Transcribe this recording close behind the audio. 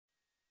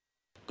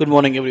Good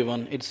morning,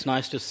 everyone. It's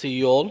nice to see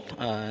you all,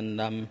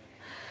 and I'm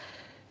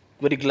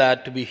very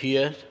glad to be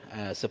here.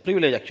 It's a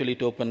privilege, actually,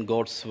 to open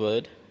God's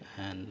Word.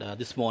 And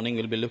this morning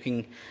we'll be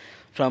looking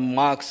from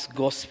Mark's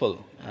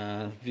Gospel.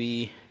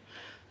 We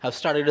have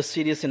started a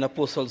series in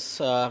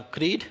Apostles'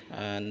 Creed,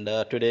 and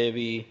today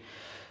we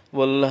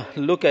will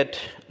look at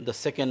the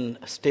second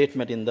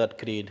statement in that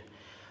creed.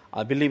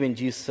 I believe in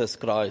Jesus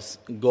Christ,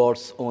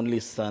 God's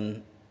only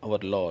Son, our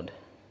Lord.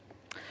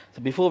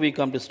 So before we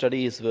come to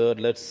study His Word,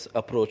 let's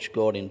approach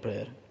God in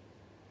prayer.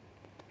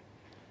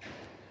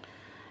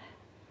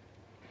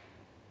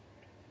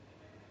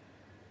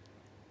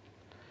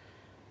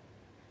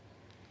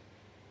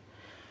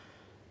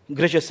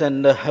 Gracious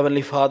and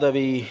Heavenly Father,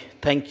 we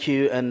thank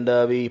you and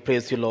we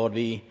praise you, Lord.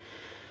 We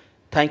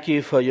thank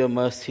you for your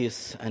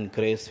mercies and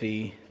grace.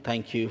 We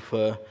thank you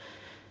for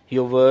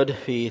your word.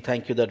 We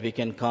thank you that we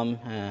can come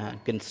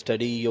and can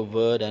study your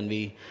word, and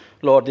we,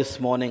 Lord,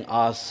 this morning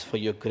ask for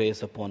your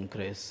grace upon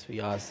grace.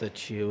 We ask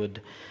that you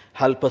would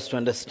help us to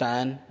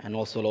understand, and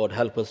also, Lord,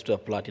 help us to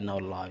apply it in our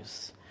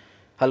lives.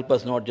 Help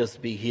us not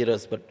just be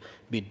hearers, but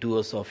be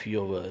doers of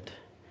your word.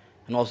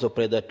 And also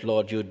pray that,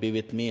 Lord, you would be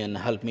with me and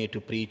help me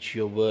to preach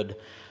your word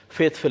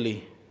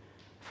faithfully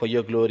for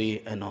your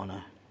glory and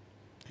honor.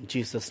 In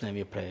Jesus' name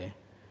we pray.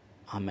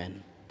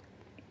 Amen.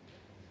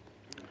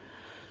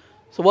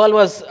 So while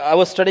I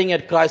was studying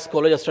at Christ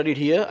College, I studied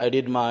here. I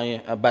did my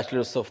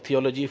Bachelor's of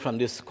Theology from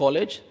this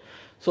college.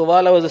 So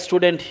while I was a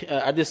student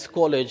at this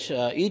college,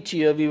 each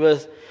year we were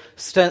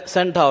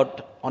sent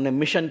out on a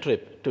mission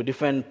trip to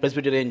different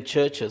Presbyterian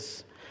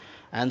churches.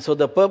 And so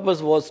the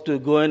purpose was to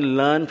go and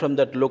learn from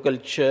that local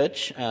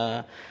church,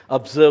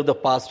 observe the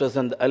pastors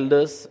and the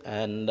elders,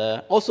 and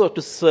also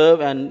to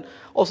serve, and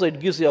also it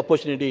gives you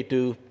opportunity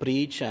to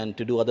preach and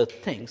to do other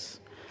things.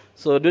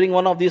 So during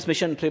one of these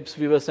mission trips,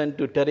 we were sent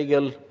to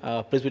Terrigal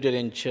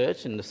Presbyterian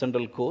Church in the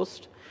Central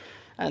Coast.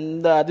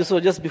 And this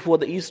was just before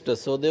the Easter,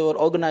 so they were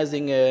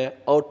organizing an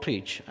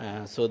outreach.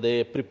 So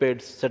they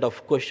prepared a set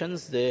of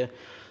questions. They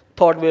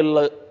thought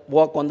we'll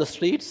walk on the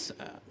streets,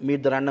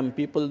 meet the random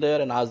people there,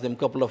 and ask them a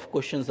couple of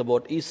questions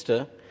about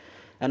Easter.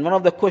 And one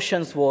of the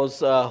questions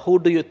was, who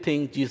do you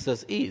think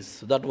Jesus is?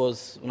 So that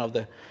was one of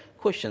the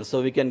questions.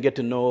 So we can get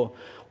to know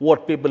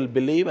what people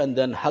believe and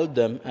then help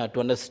them to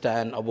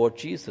understand about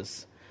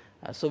Jesus.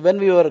 So when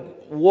we were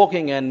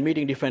walking and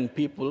meeting different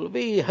people,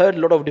 we heard a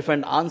lot of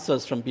different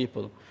answers from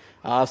people.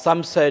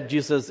 Some said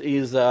Jesus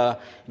is a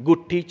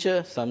good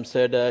teacher. Some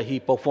said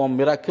he performed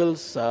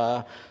miracles.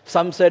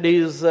 Some said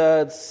he's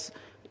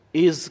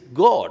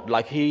God,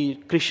 like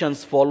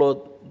Christians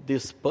follow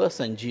this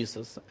person,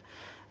 Jesus.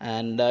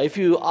 And if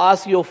you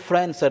ask your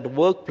friends at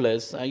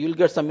workplace, you'll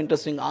get some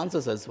interesting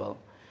answers as well.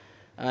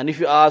 And if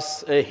you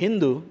ask a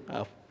Hindu,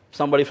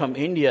 somebody from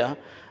India,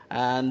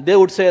 and they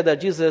would say that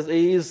Jesus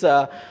is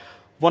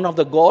one of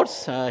the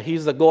gods.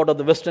 He's the God of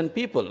the Western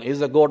people. He's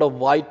the God of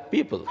white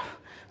people.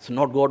 So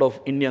not God of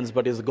Indians,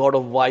 but he's God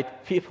of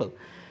white people.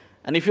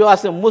 And if you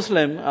ask a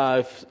Muslim,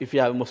 if you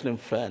have Muslim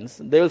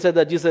friends, they will say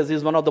that Jesus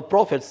is one of the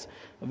prophets.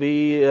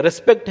 We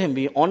respect him,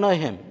 we honor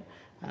him,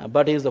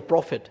 but he's a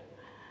prophet.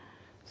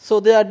 So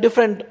there are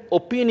different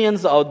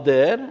opinions out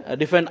there,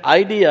 different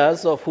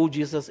ideas of who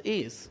Jesus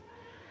is.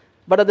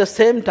 But at the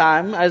same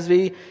time, as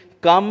we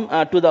come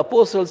to the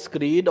Apostles'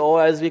 Creed,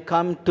 or as we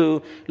come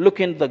to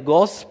look into the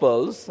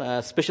Gospels,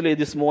 especially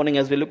this morning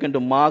as we look into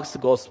Mark's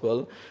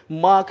Gospel,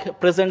 Mark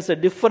presents a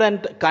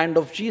different kind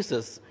of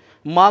Jesus.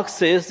 Mark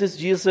says this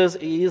Jesus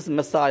is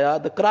Messiah,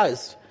 the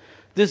Christ.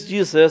 This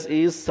Jesus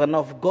is Son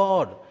of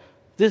God.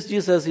 This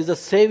Jesus is a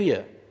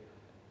Savior.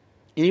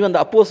 Even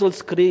the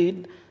Apostles'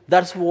 Creed,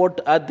 that's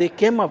what they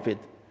came up with.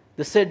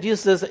 They said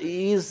Jesus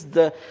is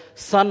the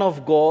Son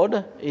of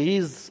God. He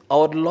is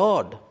our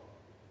Lord.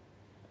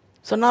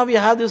 So now we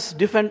have these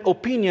different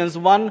opinions.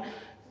 One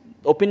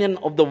opinion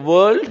of the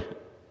world,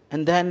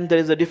 and then there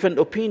is a different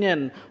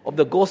opinion of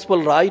the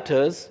gospel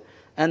writers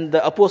and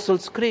the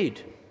Apostles'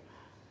 Creed.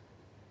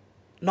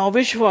 Now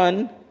which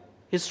one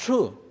is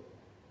true?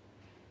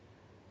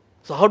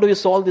 So how do we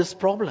solve this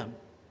problem?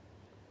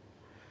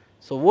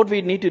 So what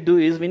we need to do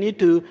is we need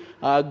to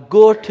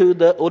go to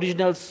the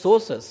original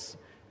sources.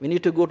 We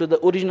need to go to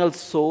the original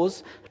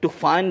source to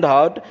find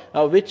out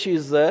which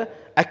is the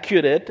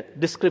accurate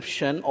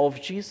description of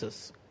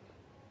Jesus.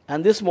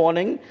 And this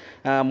morning,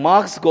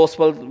 Mark's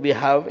Gospel we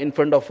have in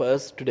front of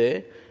us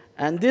today.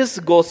 And this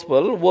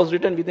Gospel was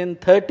written within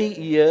 30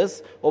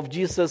 years of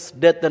Jesus'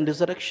 death and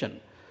resurrection.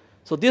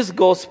 So this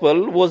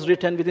Gospel was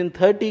written within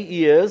 30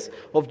 years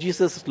of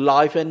Jesus'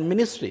 life and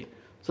ministry.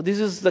 So this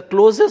is the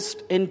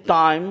closest in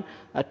time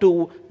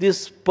to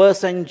this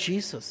person,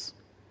 Jesus.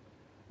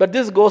 But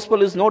this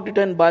Gospel is not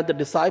written by the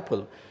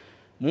disciple.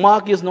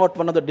 Mark is not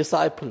one of the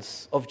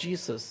disciples of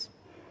Jesus.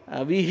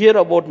 We hear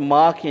about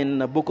Mark in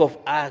the book of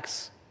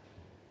Acts.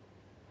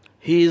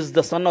 He is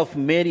the son of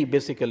Mary,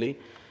 basically.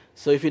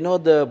 So if you know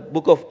the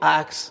book of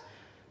Acts,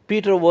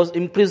 Peter was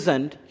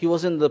imprisoned. He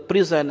was in the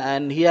prison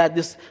and he had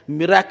this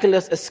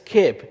miraculous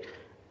escape.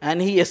 and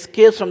he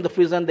escapes from the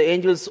prison. The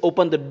angels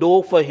open the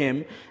door for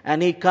him,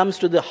 and he comes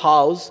to the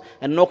house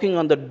and knocking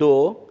on the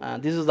door.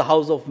 This is the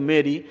house of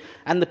Mary,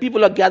 and the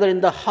people are gathered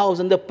in the house,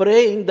 and they're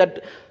praying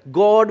that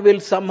God will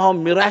somehow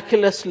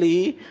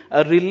miraculously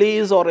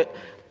release or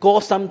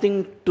cause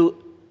something to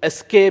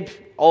escape,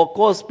 or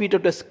cause Peter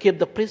to escape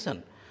the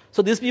prison.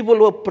 So these people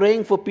were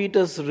praying for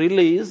Peter's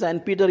release,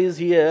 and Peter is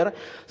here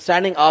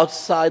standing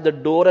outside the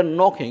door and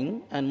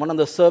knocking, and one of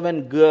the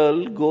servant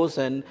girl goes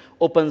and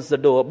opens the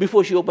door.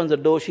 Before she opens the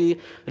door, she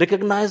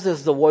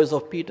recognizes the voice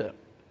of Peter.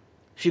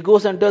 She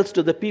goes and tells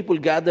to the people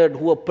gathered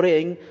who are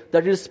praying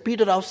that it is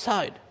Peter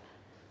outside.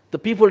 The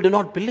people do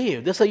not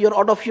believe. They say, "You're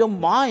out of your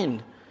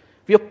mind.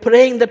 We are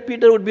praying that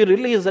Peter would be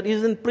released, that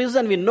he's in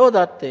prison. We know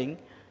that thing.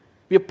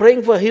 We are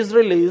praying for his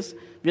release.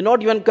 We're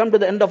not even come to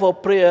the end of our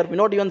prayer. We're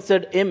not even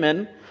said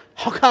amen.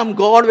 How come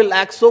God will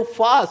act so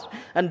fast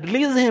and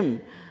release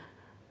him?"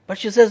 But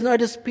she says, "No,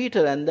 it is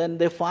Peter." And then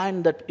they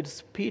find that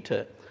it's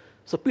Peter.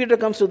 So Peter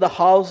comes to the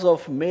house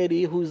of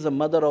Mary, who is the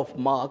mother of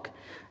Mark,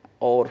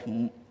 or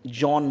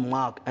John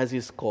Mark as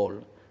he's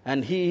called.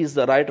 And he is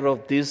the writer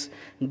of this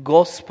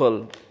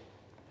gospel.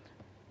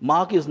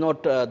 Mark is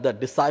not the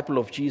disciple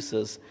of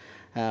Jesus.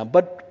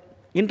 But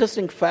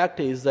interesting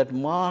fact is that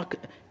Mark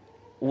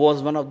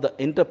was one of the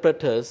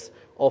interpreters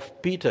of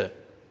Peter.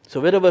 So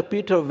wherever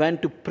Peter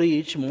went to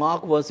preach,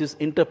 Mark was his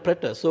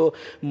interpreter. So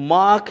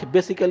Mark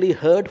basically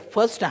heard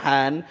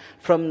firsthand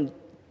from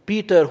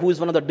Peter, who is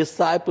one of the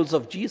disciples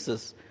of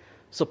Jesus.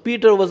 So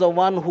Peter was the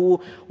one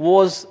who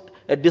was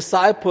a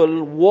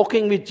disciple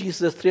walking with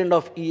Jesus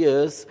 3.5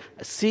 years,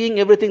 seeing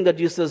everything that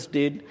Jesus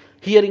did,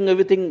 hearing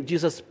everything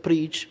Jesus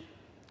preached.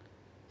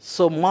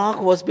 So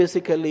Mark was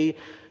basically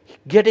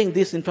getting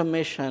this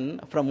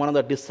information from one of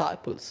the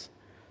disciples.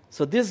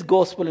 So this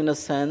gospel, in a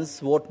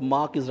sense, what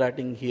Mark is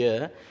writing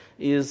here,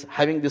 is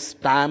having this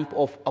stamp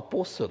of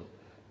apostle.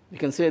 We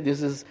can say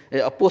this is an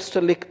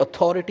apostolic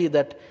authority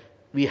that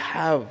we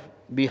have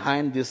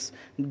behind this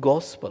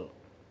gospel.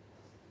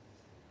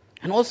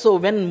 And also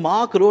when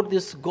Mark wrote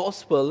this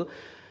gospel,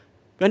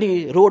 when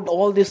he wrote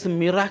all these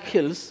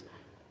miracles,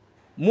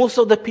 most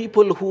of the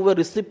people who were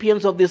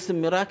recipients of these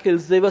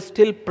miracles, they were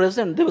still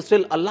present, they were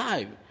still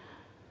alive.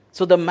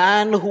 So the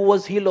man who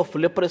was healed of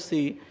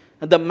leprosy,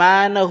 the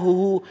man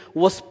who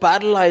was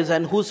paralyzed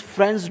and whose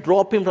friends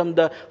drop him from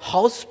the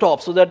housetop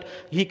so that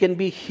he can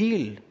be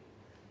healed,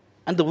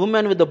 and the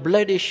woman with the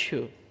blood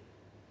issue,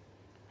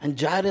 and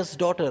Jairus'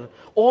 daughter,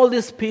 all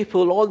these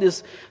people, all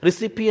these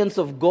recipients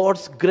of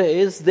God's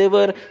grace,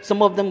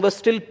 some of them were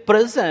still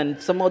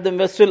present, some of them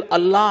were still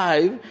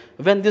alive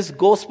when this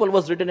gospel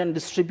was written and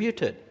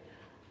distributed.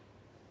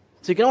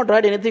 So you cannot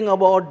write anything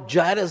about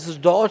Jairus'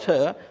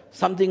 daughter,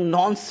 something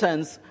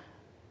nonsense,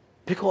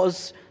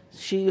 because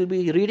she will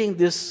be reading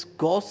this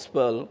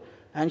gospel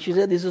and she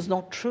said this is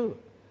not true.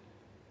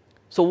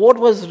 So what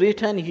was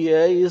written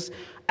here is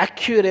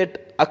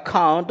accurate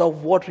account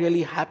of what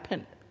really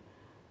happened.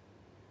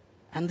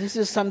 And this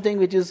is something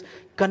which is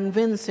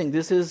convincing.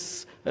 This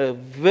is a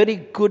very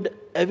good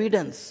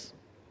evidence.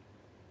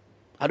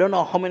 I don't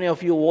know how many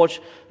of you watch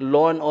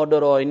Law and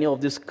Order or any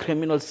of these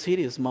criminal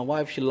series. My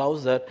wife, she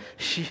loves that.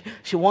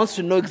 She wants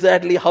to know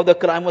exactly how the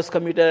crime was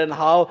committed and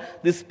how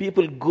these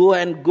people go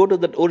to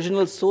the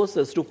original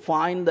sources to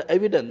find the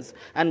evidence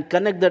and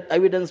connect that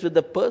evidence with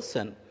the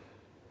person.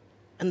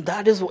 And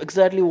that is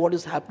exactly what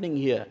is happening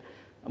here.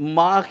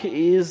 Mark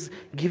is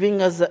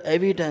giving us the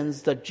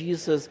evidence that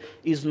Jesus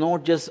is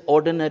not just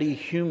ordinary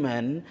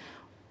human.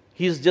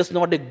 He is just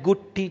not a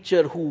good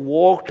teacher who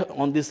walked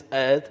on this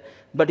earth,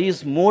 but he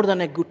is more than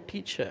a good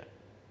teacher.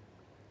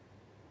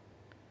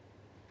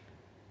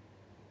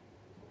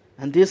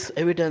 And this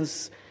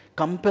evidence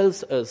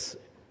compels us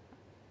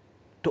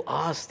to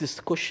ask this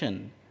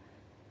question: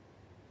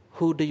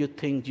 who do you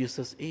think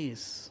Jesus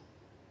is?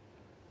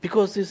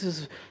 Because this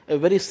is a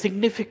very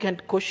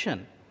significant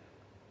question.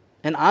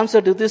 An answer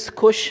to this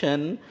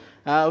question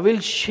will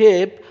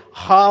shape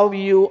how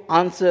you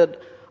answer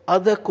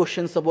other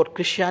questions about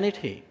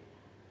Christianity.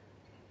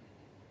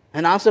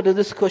 An answer to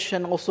this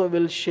question also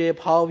will shape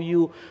how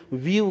you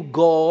view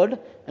God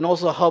and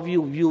also how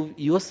you view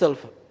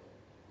yourself.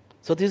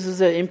 So this is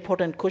an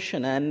important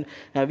question, and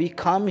we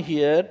come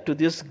here to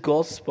this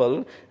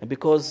gospel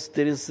because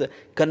there is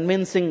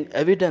convincing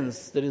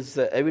evidence. There is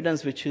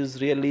evidence which is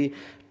really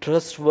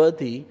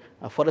trustworthy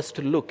for us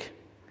to look.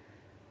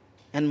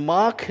 And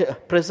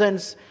Mark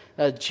presents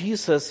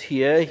Jesus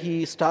here.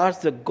 He starts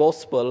the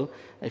gospel.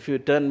 If you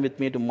turn with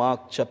me to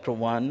Mark chapter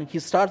 1, he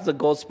starts the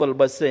gospel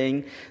by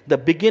saying the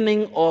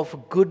beginning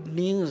of good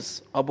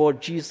news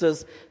about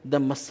Jesus, the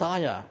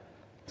Messiah.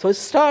 So it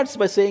starts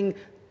by saying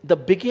the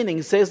beginning.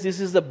 He says this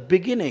is the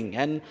beginning,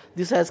 and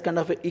this has kind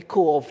of an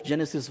echo of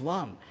Genesis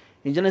 1.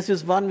 In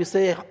Genesis 1, we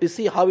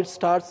see how it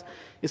starts.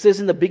 It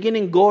says, in the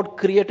beginning, God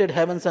created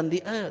heavens and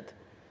the earth.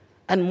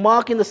 And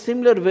Mark, in the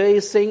similar way,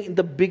 is saying in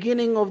the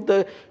beginning of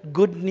the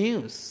good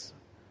news.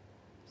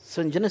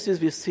 So in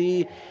Genesis, we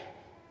see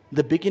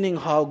the beginning,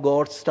 how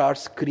God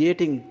starts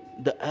creating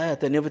the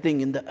earth and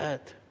everything in the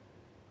earth.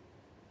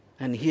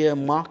 And here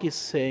Mark is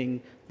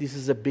saying this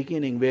is a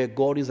beginning where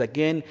God is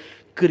again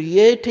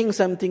creating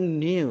something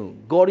new.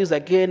 God is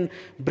again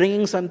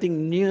bringing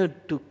something new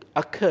to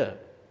occur.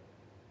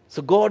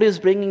 So God is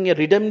bringing a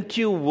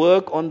redemptive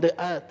work on the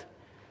earth.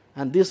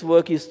 And this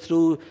work is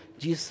through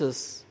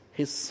Jesus,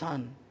 his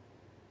Son.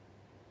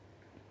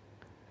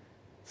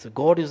 So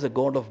God is the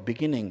God of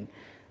beginning.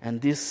 And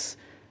this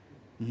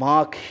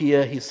Mark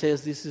here, he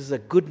says this is a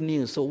good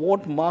news. So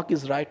what Mark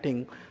is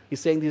writing, he's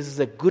saying this is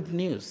a good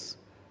news.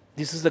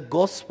 This is the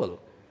gospel.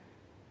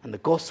 And the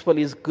gospel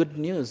is good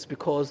news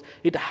because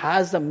it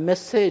has a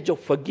message of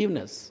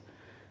forgiveness.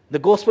 The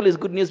gospel is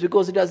good news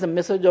because it has a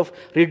message of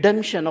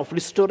redemption, of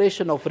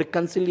restoration, of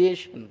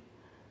reconciliation.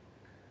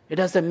 It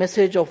has a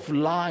message of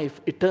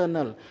life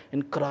eternal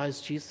in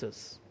Christ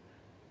Jesus.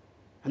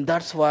 And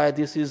that's why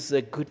this is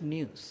a good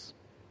news.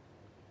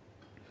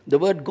 The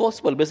word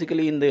gospel,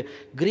 basically in the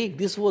Greek,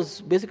 this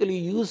was basically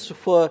used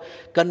for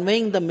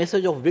conveying the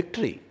message of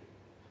victory.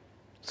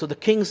 So the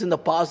kings in the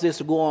past, they used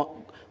to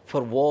go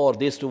for war.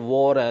 They used to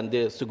war and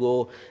they used to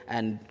go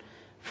and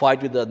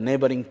fight with the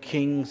neighboring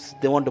kings.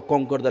 They want to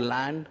conquer the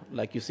land,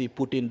 like you see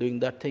Putin doing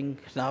that thing.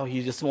 Now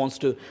he just wants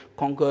to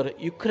conquer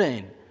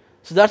Ukraine.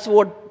 So that's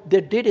what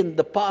they did in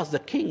the past, the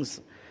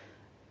kings.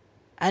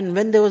 And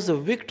when there was a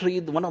victory,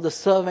 one of the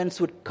servants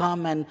would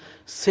come and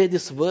say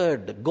this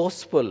word, the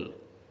gospel.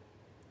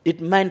 It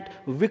meant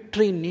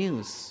victory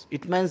news.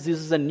 It means this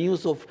is the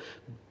news of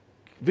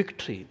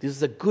victory. This is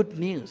the good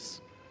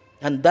news.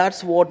 And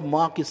that's what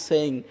Mark is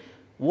saying.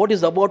 What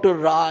is about to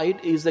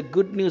write is the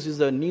good news, is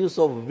the news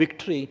of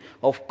victory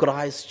of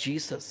Christ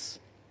Jesus.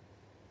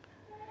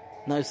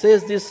 Now it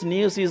says this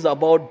news is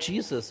about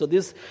Jesus. So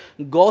this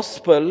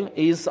gospel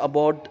is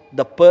about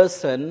the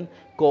person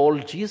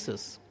called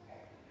Jesus.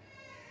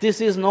 This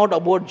is not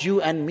about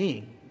you and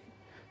me.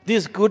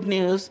 This good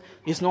news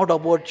is not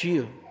about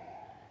you.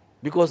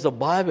 Because the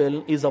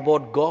Bible is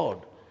about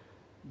God.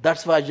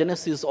 That's why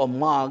Genesis or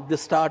Mark, they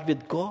start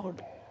with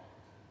God.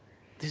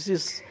 This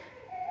is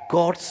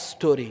God's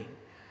story.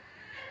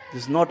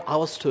 This is not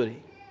our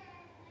story.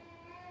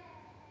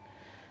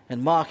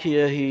 And Mark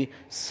here, he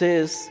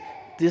says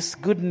this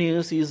good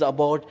news is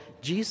about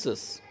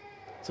Jesus.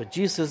 So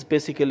Jesus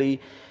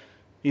basically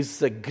is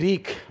the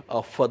Greek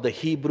for the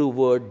Hebrew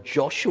word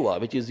Joshua,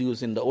 which is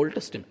used in the Old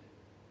Testament.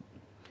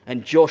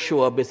 And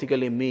Joshua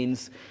basically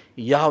means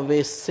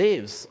Yahweh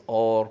saves,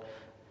 or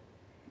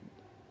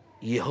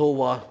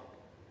Jehovah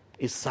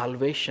is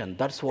salvation.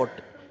 That's what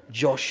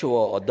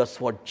Joshua, or that's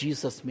what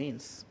Jesus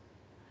means.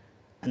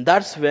 And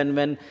that's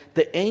when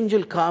the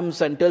angel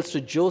comes and tells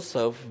to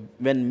Joseph,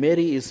 when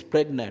Mary is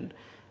pregnant,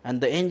 and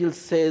the angel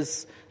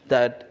says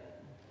that,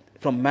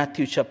 from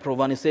Matthew chapter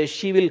 1, he says,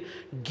 she will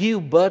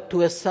give birth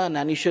to a son,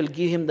 and you shall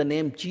give him the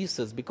name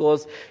Jesus,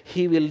 because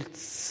he will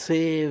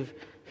save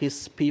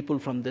his people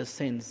from their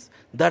sins.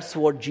 That's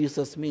what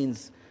Jesus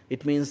means.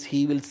 It means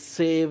he will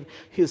save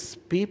his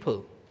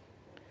people.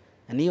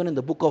 And even in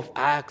the book of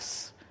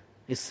Acts,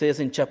 it says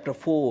in chapter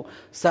 4,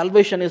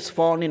 salvation is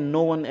found in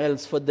no one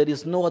else, for there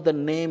is no other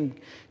name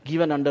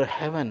given under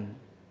heaven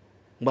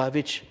by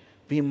which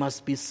we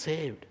must be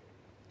saved.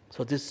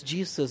 So this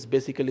Jesus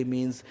basically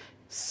means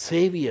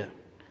Savior.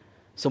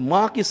 So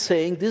Mark is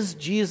saying this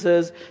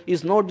Jesus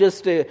is not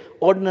just an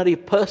ordinary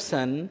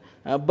person,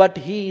 but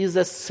he is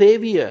a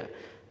Savior.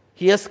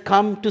 He has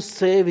come to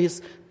save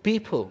his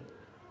people.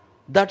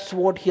 That's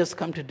what he has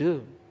come to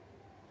do.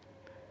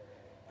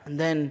 And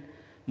then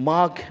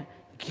Mark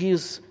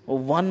gives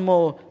one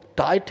more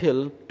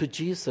title to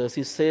Jesus.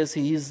 He says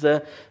he is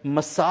the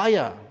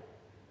Messiah.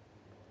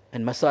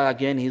 And Messiah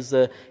again is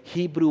the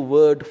Hebrew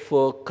word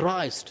for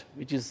Christ,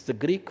 which is the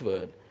Greek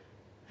word.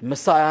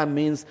 Messiah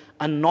means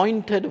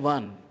anointed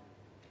one.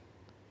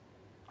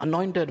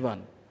 Anointed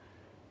one.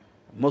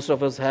 Most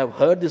of us have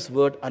heard this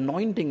word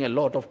anointing a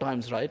lot of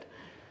times, right?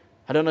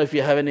 I don't know if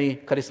you have any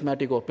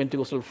charismatic or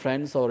Pentecostal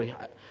friends, or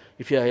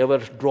if you ever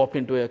drop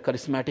into a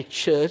charismatic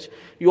church,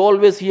 you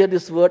always hear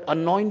this word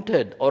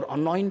anointed or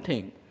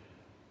anointing.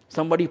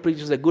 Somebody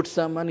preaches a good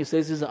sermon, he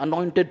says he's an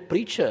anointed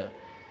preacher.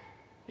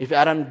 If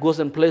Aaron goes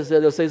and plays there,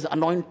 they'll say he's an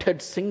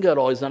anointed singer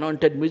or he's an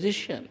anointed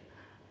musician.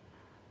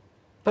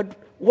 But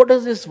what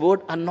does this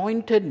word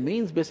anointed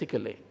means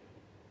basically?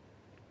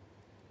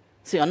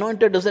 See,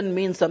 anointed doesn't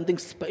mean something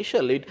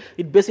special.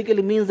 It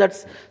basically means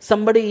that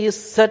somebody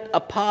is set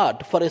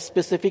apart for a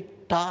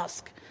specific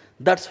task.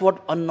 That's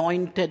what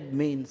anointed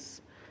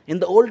means. In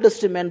the Old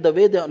Testament, the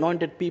way they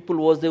anointed people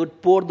was they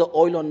would pour the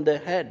oil on their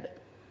head.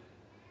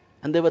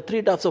 And there were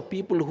three types of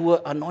people who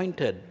were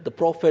anointed: the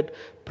prophet,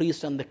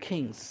 priest, and the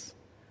kings.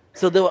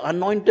 So they were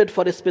anointed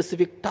for a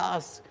specific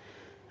task.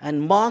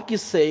 And Mark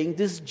is saying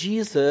this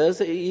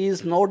Jesus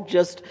is not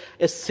just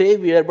a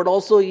savior, but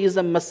also he is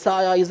a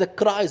Messiah, he is a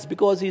Christ,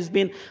 because he's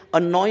been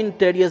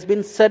anointed, he has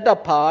been set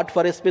apart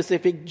for a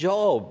specific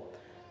job.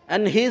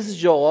 And his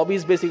job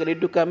is basically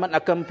to come and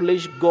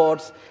accomplish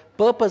God's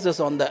purposes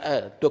on the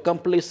earth, to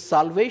accomplish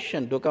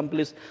salvation, to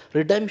accomplish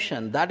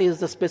redemption. That is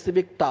the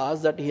specific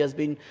task that he has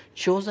been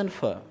chosen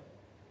for.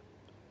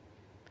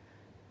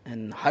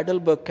 And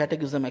Heidelberg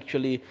Catechism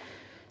actually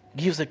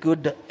gives a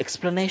good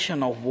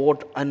explanation of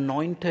what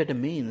anointed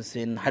means.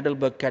 In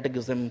Heidelberg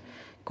Catechism,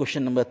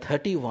 question number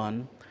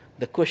 31,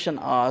 the question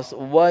asks,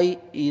 why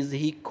is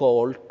he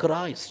called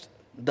Christ,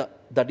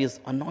 that is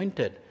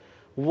anointed?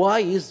 Why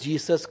is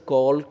Jesus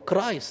called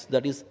Christ,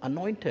 that is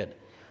anointed?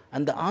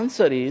 And the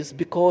answer is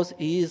because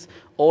he is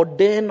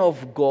ordained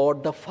of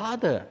God the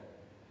Father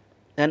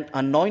and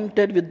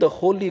anointed with the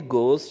Holy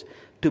Ghost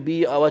to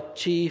be our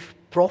chief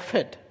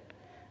prophet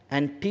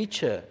and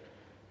teacher,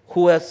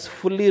 who has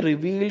fully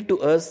revealed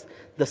to us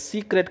the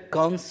secret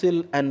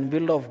counsel and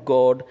will of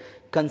God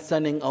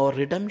concerning our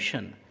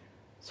redemption.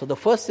 So the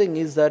first thing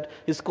is that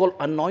he's called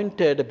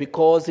anointed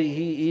because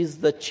he is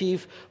the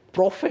chief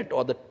prophet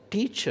or the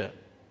teacher.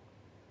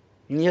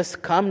 He has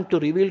come to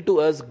reveal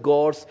to us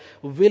God's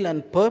will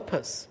and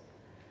purpose.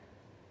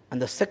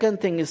 And the second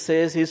thing he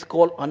says, he's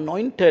called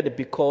anointed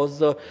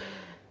because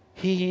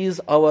he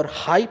is our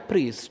high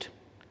priest,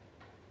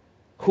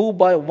 who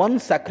by one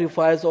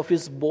sacrifice of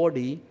his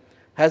body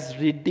has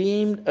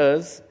redeemed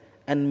us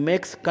and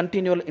makes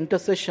continual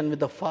intercession with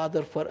the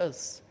Father for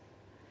us.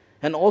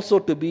 And also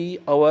to be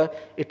our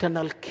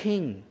eternal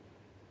King,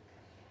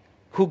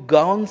 who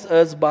governs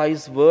us by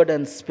his word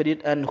and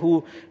spirit, and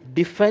who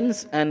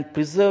defends and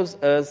preserves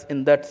us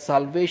in that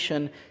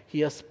salvation he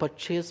has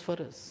purchased for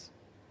us.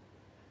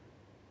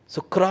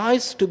 So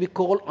Christ, to be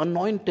called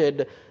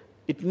anointed,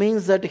 it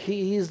means that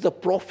he is the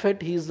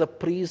prophet, he is the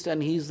priest,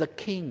 and he is the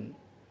king.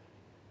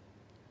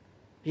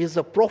 He is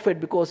a prophet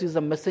because he is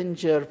a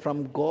messenger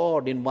from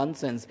God in one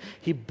sense.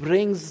 He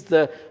brings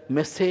the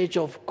message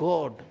of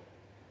God.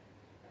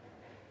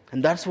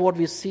 And that's what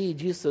we see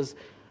Jesus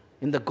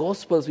in the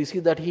Gospels. We see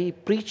that he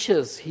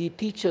preaches, he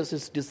teaches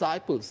his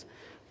disciples.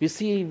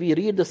 We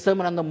read the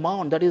Sermon on the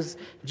Mount. That is,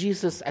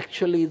 Jesus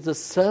actually is the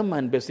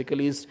sermon,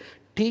 basically, is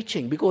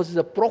teaching because he's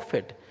a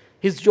prophet.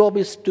 His job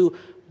is to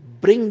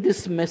bring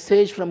this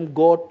message from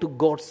God to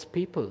God's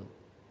people.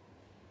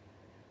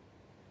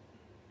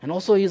 And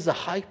also he is the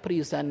high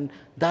priest, and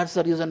that's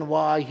the reason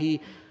why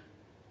he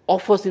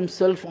offers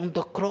himself on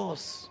the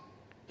cross.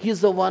 He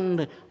is the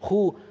one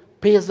who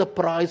pays the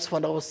price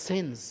for our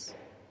sins.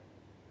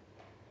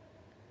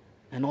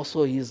 And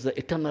also he is the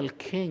eternal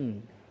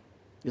king.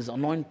 He is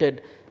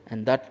anointed,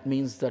 and that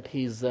means that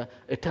he is the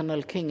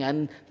eternal king.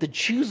 And the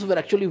Jews were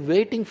actually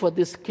waiting for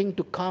this king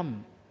to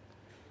come.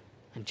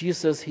 And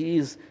Jesus, he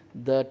is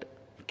that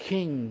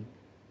king,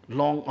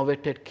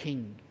 long-awaited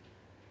king.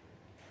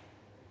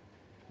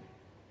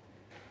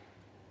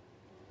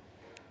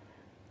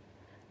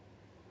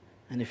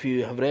 And if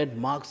you have read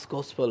Mark's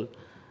Gospel,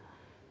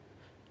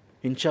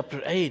 in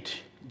chapter 8,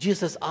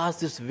 Jesus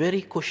asked this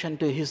very question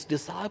to his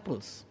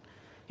disciples.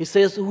 He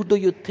says, who do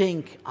you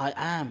think I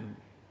am?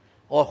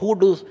 Or who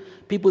do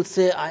people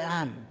say I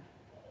am?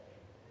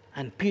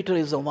 And Peter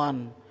is the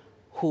one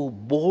who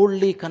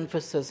boldly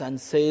confesses and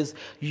says,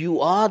 you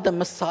are the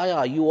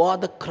Messiah, you are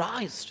the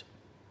Christ.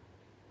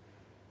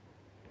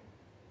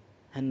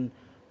 And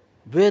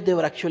where they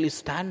were actually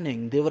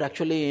standing, they were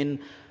actually in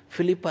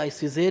Philippi,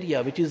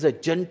 Caesarea, which is a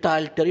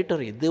Gentile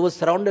territory. They were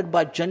surrounded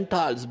by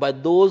Gentiles, by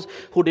those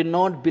who did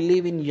not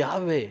believe in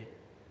Yahweh.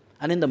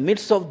 And in the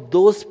midst of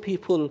those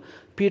people,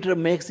 Peter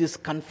makes this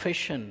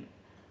confession,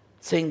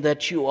 saying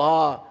that you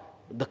are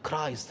the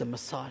Christ, the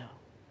Messiah.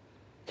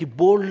 He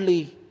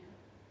boldly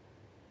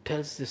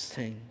tells this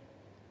thing.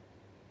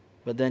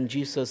 But then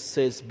Jesus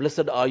says,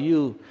 blessed are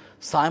you,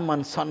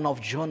 Simon, son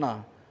of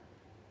Jonah.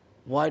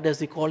 Why does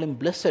he call him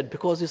blessed?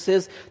 Because he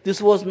says,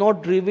 this was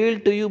not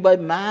revealed to you by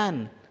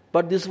man,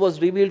 but this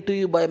was revealed to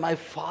you by my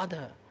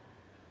Father.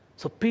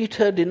 So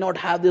Peter did not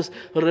have this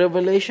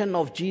revelation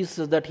of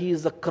Jesus, that he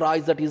is the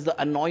Christ, that he is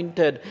the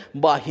anointed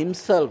by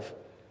himself.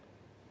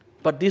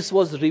 But this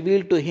was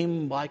revealed to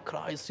him by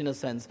Christ in a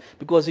sense,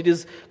 because it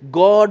is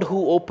God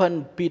who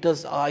opened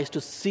Peter's eyes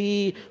to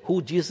see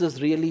who Jesus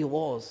really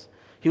was.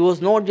 He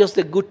was not just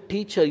a good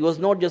teacher, he was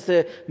not just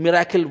a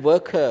miracle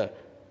worker,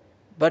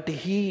 but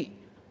he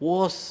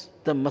was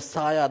the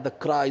Messiah, the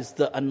Christ,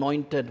 the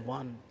anointed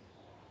one.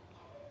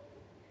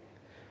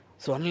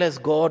 So unless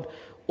God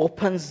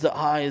opens the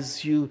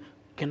eyes, you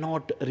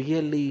cannot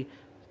really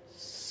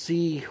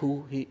see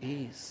who he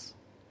is.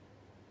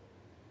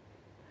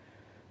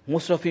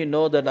 Most of you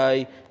know that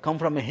I come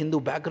from a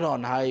Hindu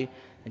background. I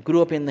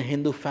grew up in a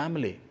Hindu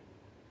family,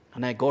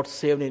 and I got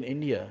saved in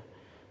India.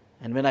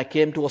 And when I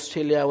came to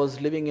Australia, I was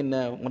living in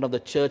one of the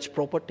church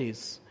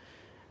properties.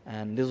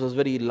 And this was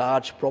very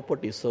large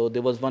property. So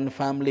there was one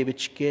family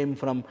which came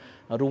from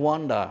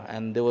Rwanda,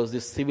 and there was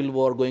this civil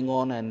war going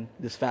on, and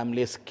this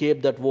family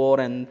escaped that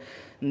war, and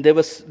they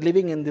were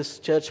living in this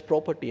church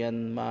property.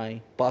 And my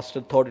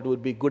pastor thought it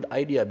would be a good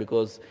idea,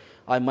 because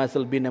I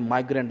myself being a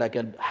migrant, I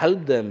can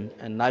help them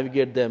and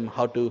navigate them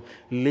how to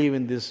live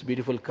in this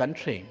beautiful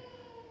country.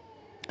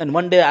 And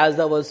one day, as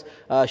I was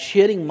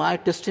sharing my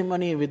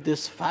testimony with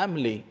this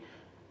family,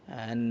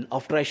 and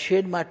after I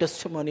shared my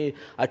testimony,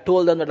 I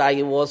told them that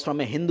I was from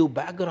a Hindu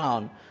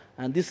background.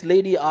 And this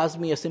lady asked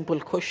me a simple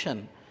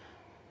question.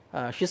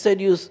 She said,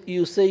 you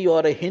say you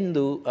are a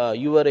Hindu,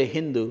 you are a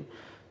Hindu.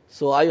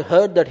 So I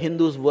heard that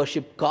Hindus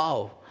worship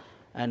cow.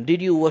 And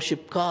did you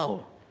worship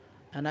cow?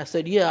 And I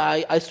said, yeah,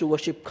 I used to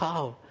worship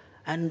cow.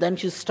 And then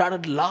she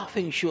started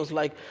laughing. She was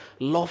like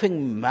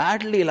laughing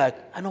madly. And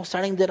I was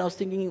standing there, I was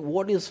thinking,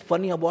 what is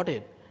funny about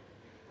it?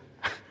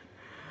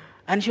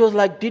 And she was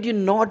like, did you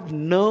not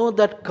know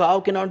that cow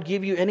cannot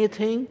give you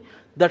anything?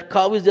 That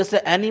cow is just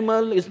an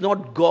animal, is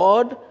not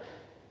God?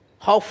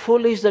 How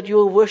foolish that you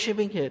are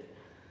worshipping it.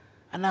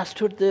 And I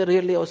stood there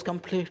really, I was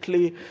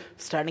completely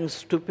standing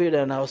stupid,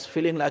 and I was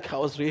feeling like I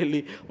was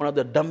really one of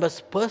the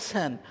dumbest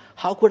person.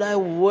 How could I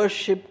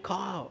worship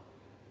cow?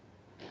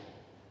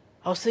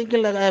 I was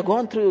thinking like I had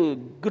gone through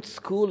good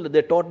school.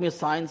 They taught me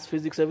science,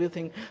 physics,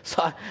 everything.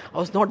 So I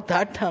was not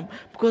that dumb.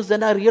 Because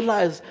then I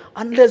realized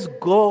unless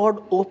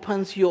God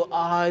opens your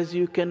eyes,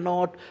 you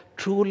cannot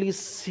truly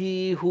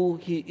see who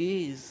He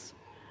is.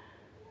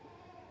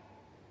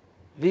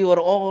 We were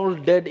all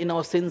dead in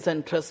our sins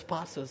and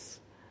trespasses.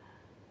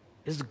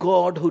 It's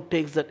God who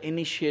takes that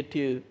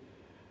initiative.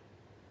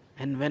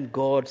 And when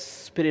God's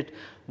Spirit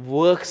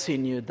works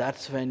in you,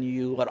 that's when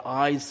your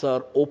eyes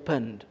are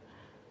opened.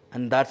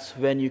 And that's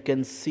when you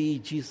can see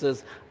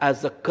Jesus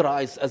as the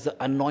Christ, as the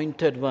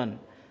anointed one,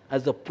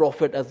 as the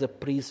prophet, as the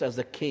priest, as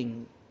the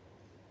king.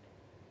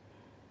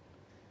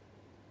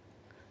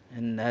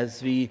 And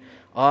as we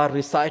are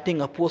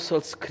reciting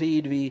Apostles'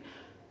 Creed,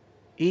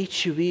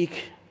 each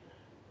week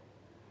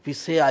we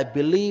say, I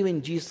believe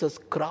in Jesus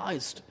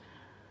Christ.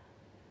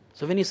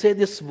 So when you say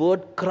this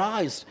word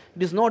Christ,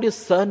 it is not His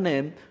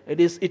surname,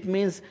 it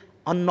means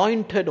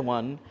anointed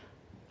one.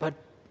 But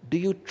do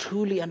you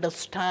truly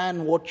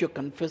understand what you're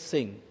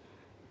confessing?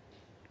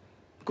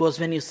 Because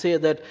when you say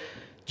that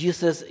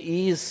Jesus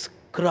is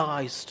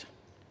Christ,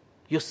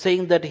 you're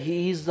saying that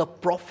He is the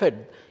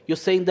prophet. You're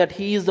saying that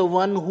He is the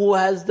one who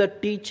has the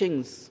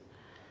teachings.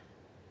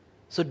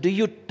 So do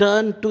you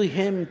turn to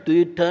Him? Do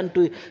you turn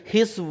to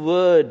His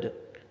word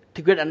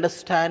to get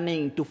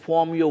understanding, to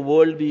form your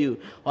worldview?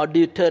 Or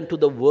do you turn to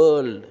the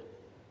world?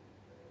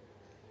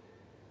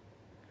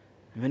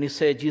 When you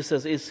say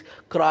Jesus is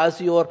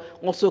Christ, you are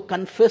also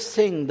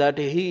confessing that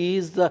He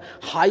is the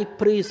high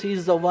priest. He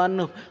is the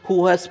one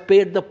who has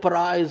paid the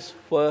price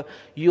for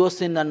your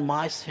sin and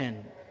my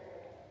sin.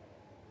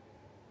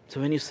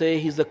 So when you say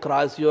He is the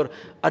Christ, you are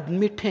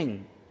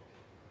admitting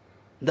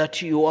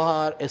that you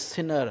are a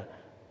sinner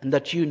and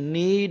that you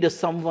need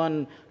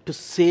someone to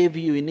save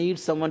you. You need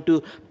someone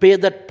to pay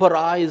that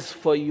price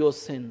for your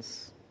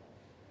sins.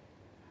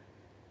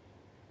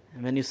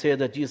 And when you say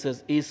that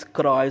Jesus is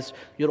Christ,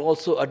 you're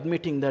also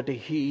admitting that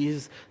He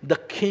is the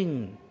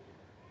King.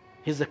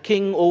 He's the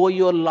King over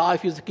your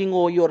life. He's the King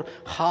over your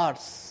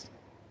hearts.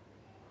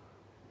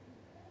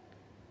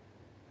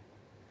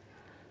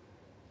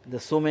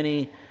 There's so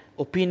many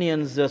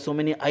opinions, there's so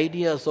many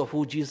ideas of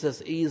who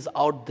Jesus is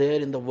out there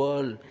in the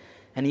world.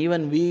 And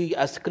even we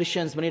as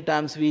Christians, many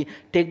times we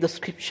take the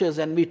scriptures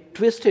and we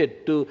twist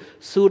it to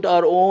suit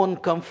our own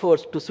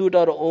comforts, to suit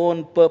our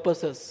own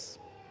purposes.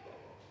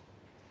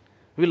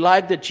 We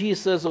like the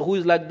Jesus who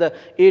is like the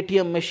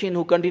ATM machine,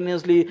 who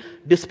continuously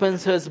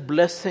dispenses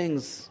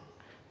blessings,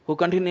 who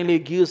continually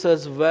gives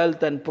us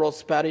wealth and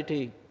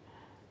prosperity.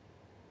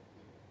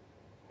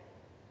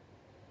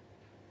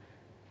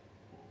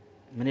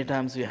 Many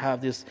times we have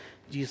this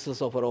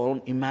Jesus of our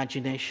own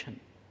imagination.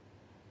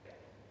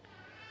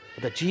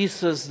 The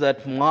Jesus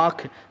that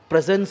Mark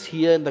presents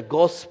here in the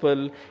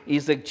gospel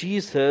is a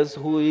Jesus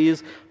who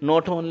is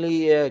not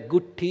only a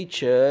good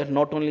teacher,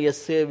 not only a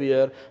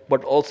savior,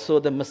 but also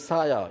the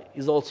Messiah.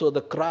 He is also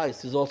the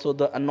Christ. He is also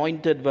the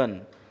anointed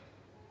one.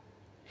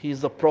 He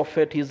is the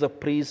prophet, He is the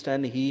priest,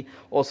 and He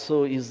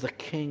also is the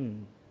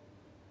king.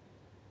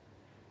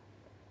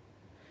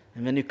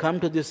 And when you come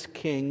to this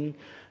king,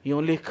 you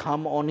only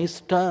come on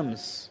His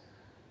terms.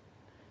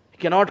 You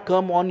cannot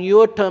come on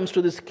your terms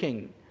to this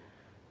king.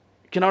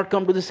 Cannot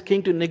come to this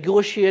king to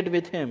negotiate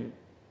with him.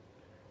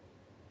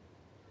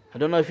 I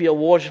don't know if you have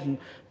watched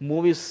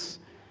movies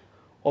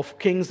of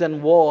kings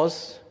and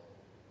wars.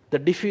 The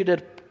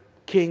defeated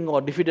king or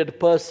defeated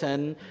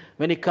person,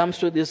 when he comes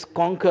to this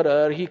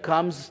conqueror, he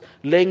comes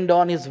laying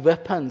down his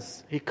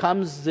weapons. He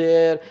comes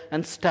there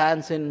and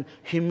stands in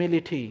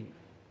humility.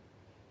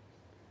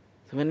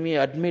 So when we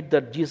admit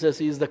that Jesus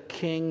is the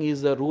king, He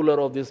is the ruler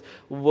of this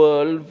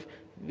world,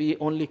 we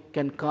only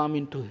can come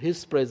into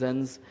His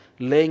presence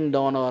laying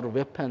down our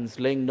weapons,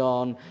 laying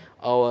down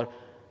our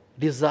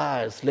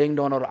desires, laying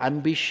down our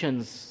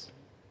ambitions.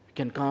 We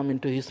can come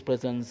into His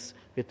presence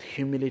with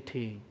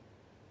humility.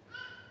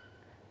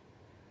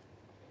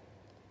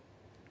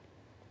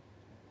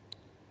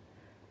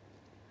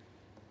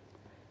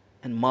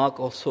 And Mark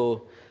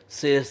also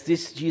says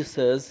this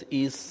Jesus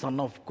is Son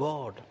of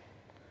God.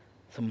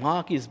 So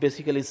Mark is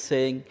basically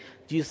saying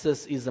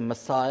Jesus is the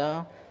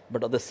Messiah,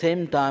 but at the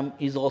same time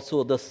is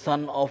also the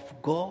Son of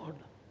God.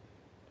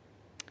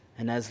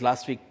 And as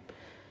last week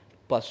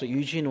Pastor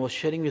Eugene was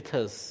sharing with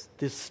us,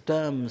 this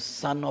term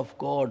Son of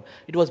God,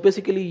 it was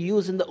basically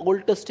used in the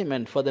Old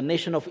Testament for the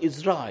nation of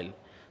Israel.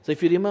 So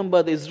if you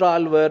remember, the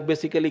Israel were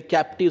basically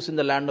captives in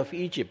the land of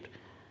Egypt.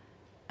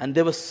 And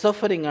they were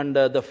suffering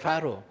under the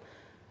Pharaoh.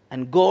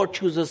 And God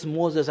chooses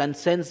Moses and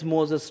sends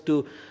Moses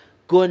to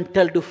go and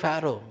tell to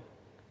Pharaoh,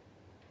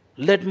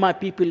 let my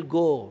people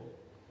go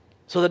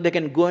so that they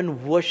can go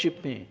and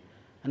worship me.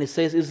 And he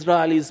says,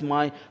 Israel is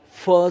my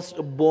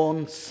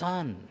firstborn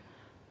son.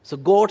 So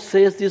God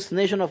says this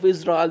nation of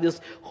Israel, this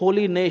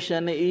holy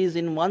nation, is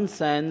in one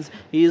sense,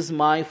 is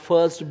my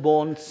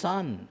firstborn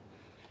son.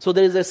 So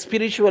there is a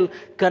spiritual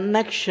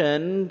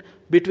connection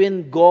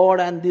between God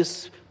and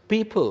this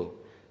people.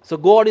 So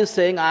God is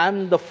saying, I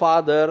am the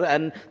father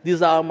and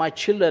these are my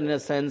children in a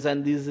sense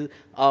and these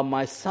are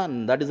my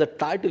son. That is a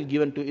title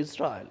given to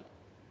Israel.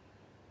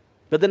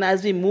 But then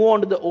as we move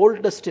on to the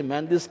Old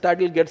Testament, this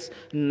title gets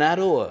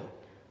narrower.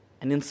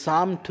 And in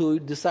Psalm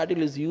 2, this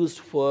title is used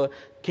for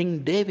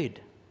King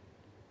David.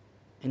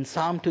 In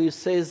Psalm 2, it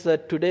says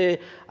that today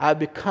I have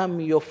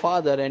become your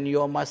father and you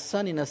are my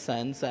son in a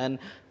sense. And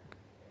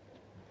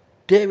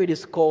David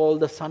is called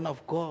the Son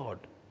of God.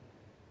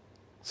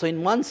 So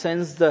in one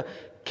sense, the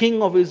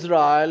King of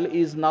Israel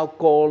is now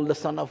called the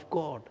Son of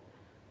God.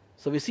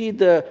 So we see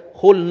the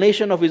whole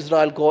nation of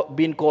Israel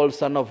being called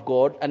Son of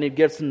God, and it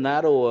gets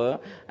narrower,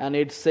 and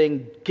it's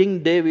saying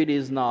King David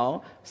is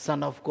now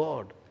Son of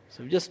God.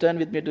 So just turn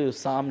with me to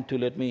Psalm 2.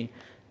 Let me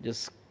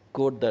just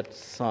quote that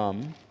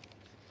Psalm.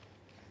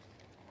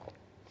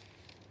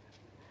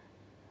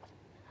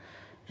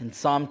 In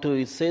Psalm 2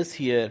 it says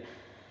here,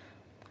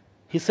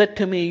 he said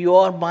to me, you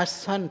are my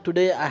son,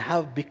 today I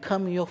have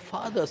become your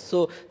father.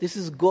 So this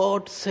is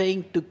God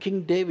saying to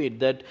King David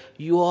that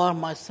you are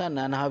my son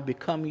and I have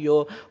become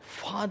your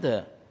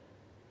father.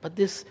 But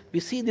we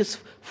see this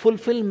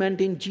fulfillment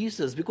in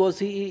Jesus because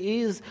he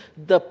is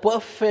the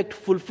perfect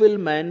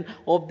fulfillment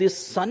of this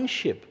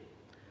sonship.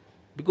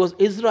 Because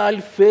Israel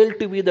failed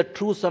to be the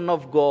true son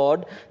of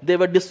God, they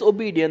were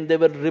disobedient, they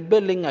were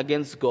rebelling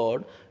against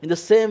God. In the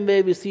same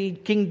way, we see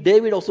King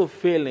David also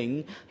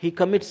failing. He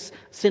commits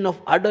sin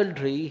of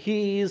adultery.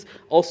 He is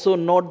also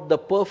not the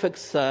perfect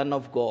son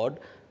of God.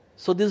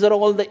 So these are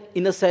all the,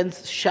 in a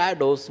sense,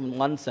 shadows in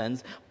one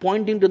sense,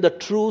 pointing to the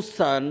true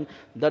son,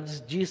 that's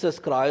Jesus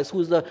Christ,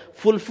 who is the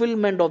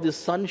fulfillment of this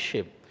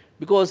sonship.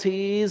 Because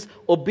he is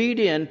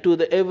obedient to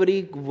the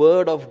every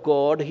word of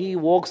God, he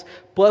walks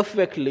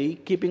perfectly,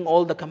 keeping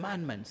all the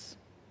commandments.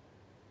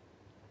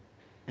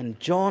 And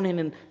John,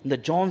 in the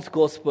John's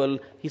Gospel,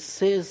 he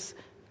says,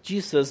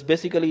 Jesus,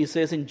 basically he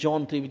says in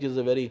John 3, which is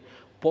a very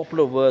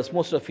popular verse,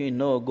 most of you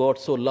know, God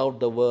so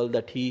loved the world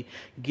that he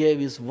gave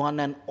his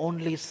one and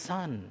only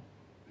Son.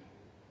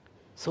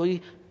 So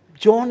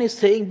John is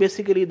saying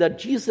basically that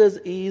Jesus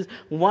is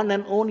one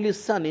and only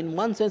Son. In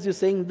one sense, he's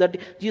saying that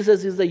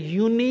Jesus is the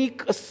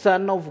unique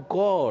Son of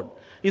God.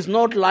 He's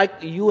not like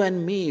you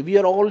and me. We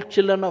are all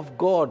children of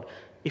God.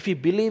 If we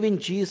believe in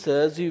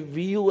Jesus,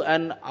 you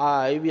and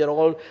I, we are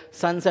all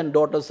sons and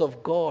daughters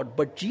of God.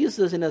 But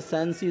Jesus, in a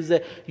sense, is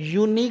a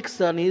unique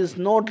Son. He is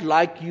not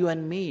like you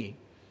and me.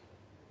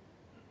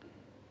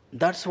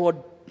 That's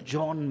what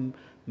John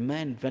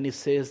meant when he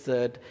says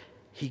that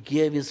he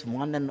gave his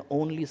one and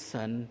only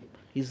Son.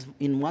 Is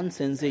in one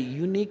sense a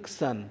unique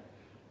son.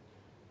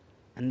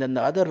 And then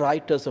the other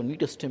writers of New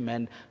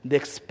Testament, they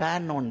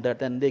expand on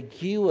that and they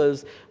give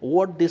us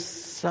what this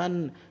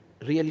son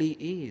really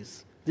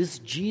is. This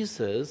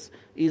Jesus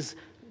is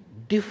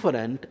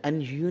different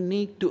and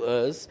unique to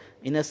us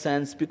in a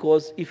sense,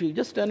 because if you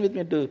just turn with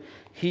me to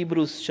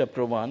Hebrews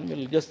chapter 1,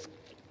 we'll just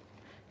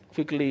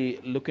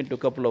quickly look into a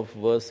couple of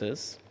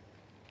verses.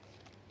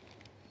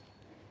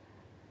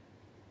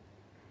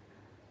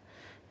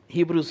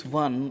 Hebrews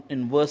 1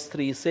 in verse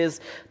 3 says,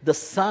 the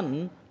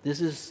Son,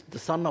 this is the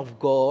Son of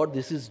God,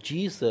 this is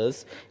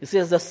Jesus. It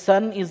says the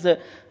Son is the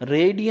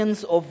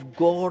radiance of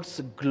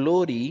God's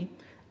glory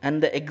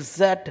and the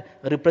exact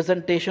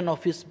representation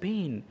of his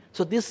being.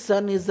 So this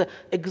Son is the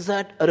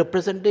exact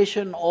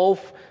representation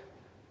of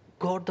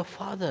God the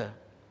Father.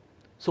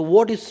 So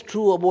what is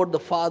true about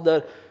the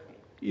Father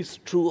is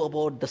true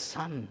about the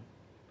Son.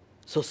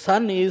 So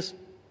Son is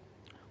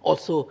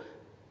also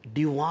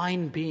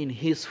divine being.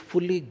 He is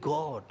fully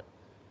God.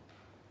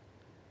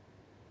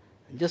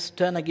 Just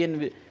turn again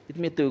with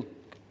me to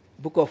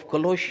book of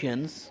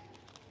Colossians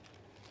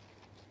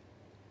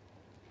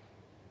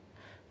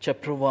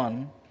chapter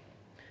 1,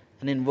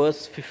 and in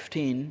verse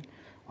 15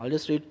 I'll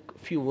just read a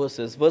few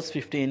verses. Verse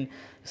 15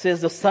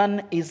 says the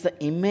Son is the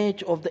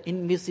image of the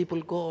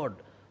invisible God.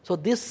 So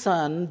this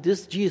Son,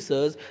 this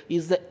Jesus,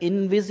 is the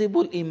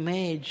invisible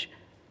image,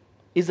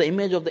 is the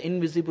image of the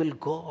invisible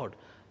God.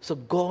 So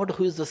God,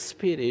 who is the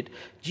Spirit,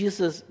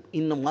 Jesus,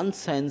 in one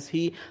sense,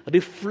 he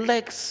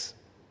reflects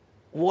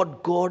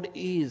what God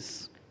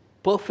is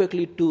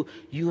perfectly to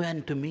you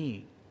and to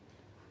me.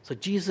 So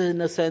Jesus,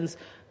 in a sense,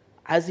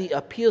 as he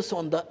appears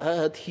on the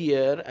earth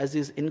here, as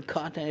he's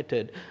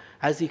incarnated,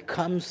 as he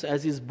comes,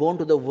 as he's born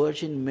to the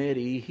Virgin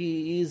Mary,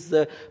 he is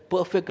the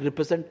perfect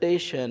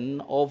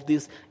representation of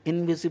this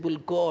invisible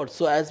God.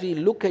 So as we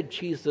look at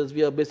Jesus,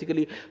 we are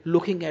basically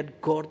looking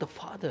at God the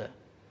Father.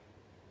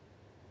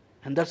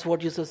 And that's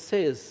what Jesus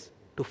says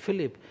to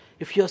Philip.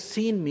 If you have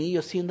seen me, you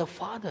have seen the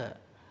Father.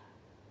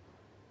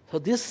 So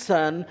this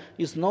Son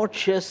is not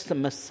just the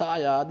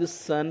Messiah, this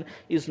Son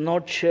is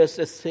not just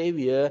a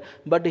Savior,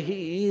 but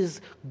He is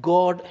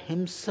God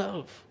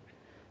Himself.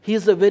 He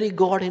is the very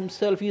God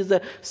Himself. He is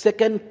the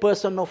second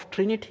person of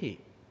Trinity.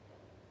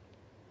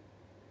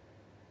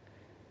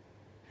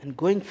 And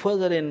going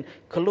further in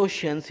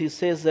Colossians, he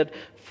says that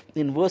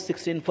in verse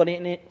 16, for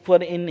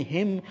in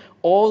Him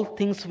all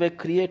things were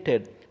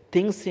created,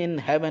 things in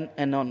heaven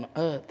and on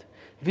earth,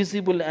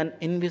 visible and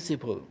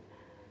invisible,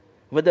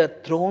 whether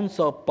thrones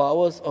or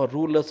powers or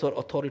rulers or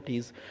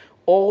authorities,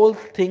 all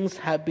things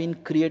have been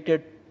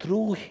created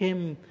through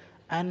Him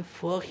and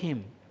for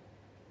Him.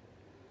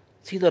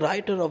 See, the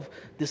writer of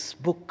this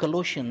book,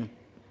 Colossians,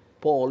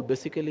 Paul,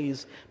 basically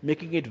is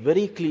making it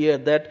very clear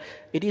that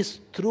it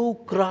is through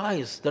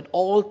Christ that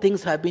all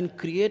things have been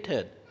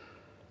created.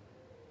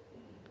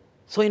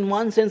 So in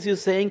one sense,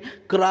 he's saying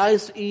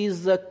Christ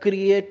is the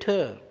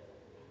creator.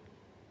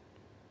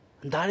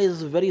 That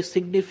is a very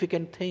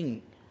significant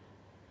thing.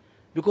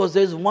 Because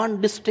there is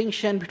one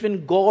distinction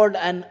between God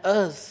and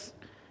us.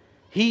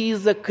 He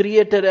is the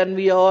creator and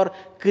we are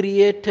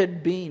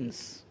created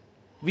beings.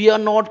 We are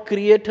not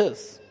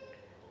creators.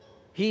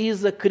 He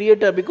is the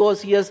creator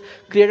because He has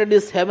created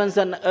His heavens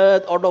and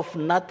earth out of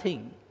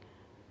nothing.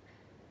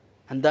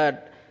 And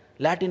that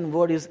Latin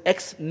word is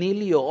ex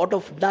nihilo. Out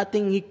of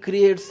nothing He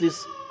creates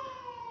this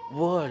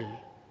world.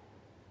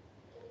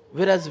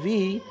 Whereas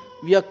we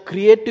are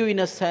creative in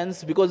a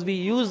sense because we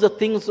use the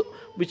things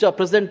which are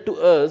present to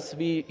us.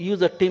 We use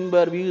the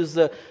timber, we use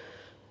the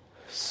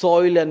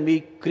soil, and we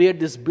create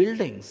these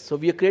buildings. So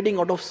we are creating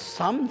out of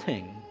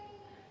something.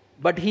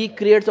 But He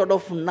creates out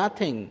of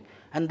nothing.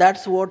 And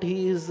that's what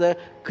He is a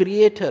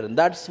creator.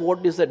 That's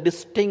what is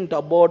distinct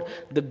about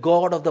the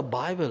God of the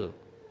Bible.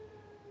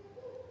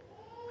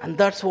 And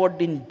that's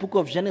what in book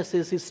of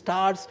Genesis He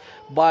starts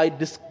by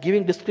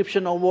giving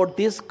description about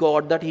this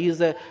God, that He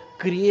is a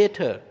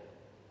creator.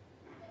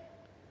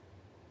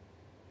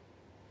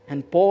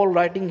 And Paul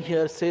writing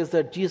here says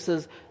that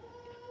Jesus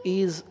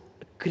is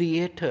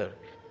creator.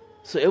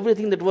 So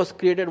everything that was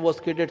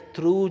created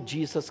through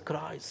Jesus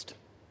Christ.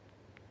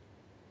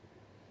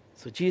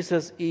 So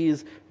Jesus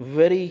is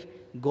very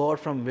God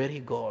from very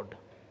God.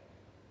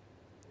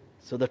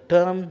 So the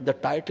term, the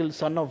title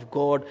Son of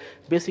God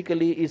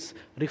basically is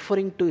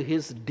referring to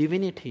His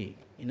divinity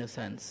in a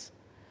sense.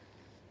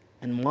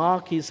 And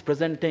Mark is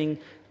presenting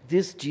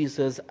this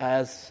Jesus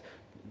as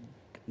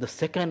the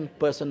second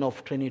person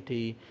of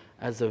Trinity,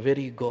 as a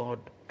very God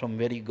from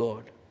very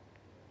God.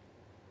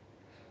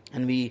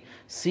 And we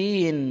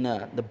see in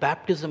the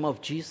baptism of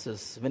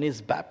Jesus, when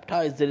He's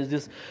baptized, there is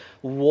this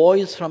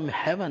voice from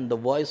heaven, the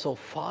voice of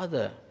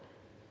Father.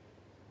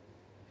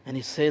 And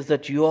He says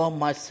that you are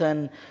my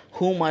Son,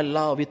 whom I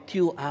love. With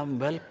you I am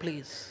well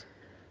pleased.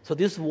 So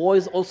this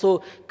voice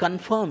also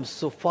confirms.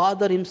 So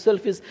Father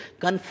Himself is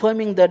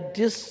confirming that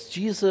this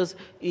Jesus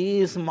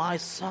is my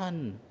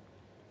Son.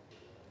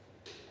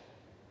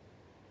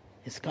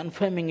 He's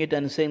confirming it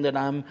and saying that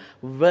I'm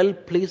well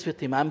pleased with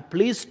Him. I'm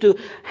pleased to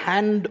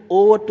hand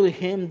over to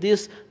Him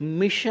this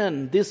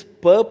mission, this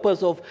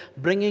purpose of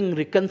bringing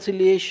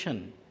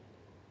reconciliation.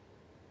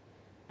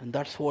 And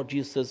that's what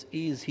Jesus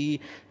is.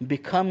 He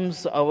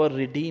becomes our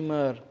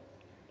Redeemer.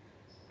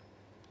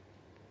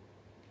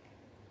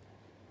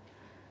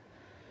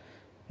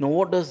 Now,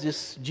 what does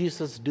this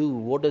Jesus do?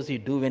 What does He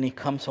do when He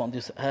comes on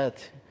this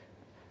earth?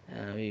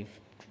 We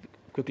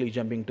quickly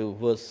jumping to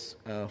verse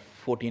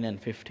 14 and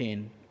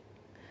 15.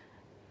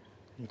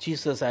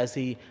 Jesus, as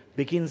He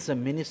begins the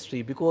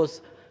ministry,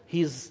 because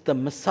He's the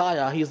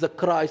Messiah, He's the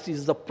Christ,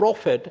 He's the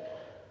prophet,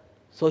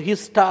 so He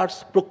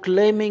starts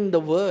proclaiming the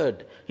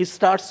word. He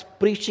starts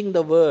preaching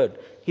the word.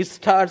 He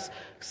starts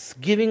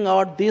giving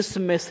out this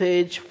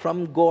message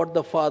from God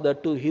the Father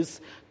to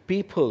His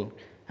people.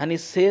 And He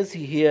says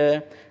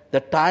here, the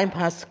time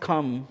has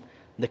come,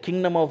 the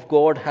kingdom of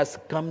God has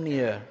come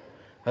near.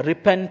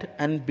 Repent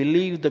and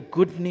believe the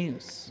good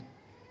news.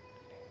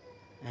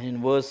 And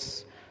in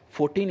verse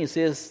 14 He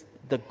says,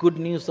 the good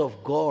news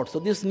of God. So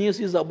this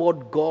news is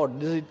about God.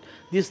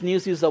 This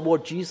news is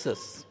about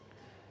Jesus.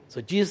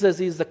 So Jesus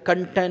is the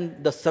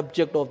content, the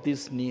subject of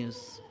this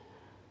news.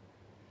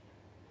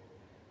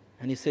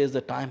 And He says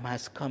the time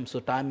has come. So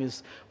time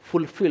is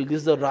fulfilled. This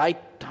is the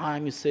right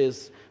time, He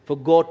says, for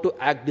God to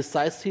act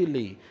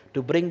decisively,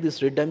 to bring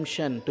this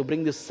redemption, to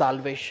bring this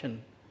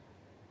salvation.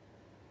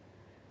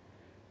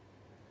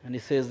 And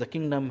He says the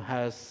kingdom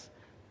has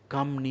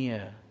come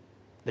near.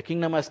 The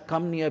kingdom has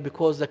come near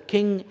because the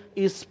King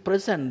is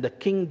present. The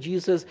King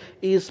Jesus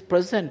is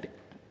present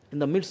in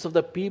the midst of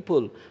the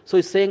people. So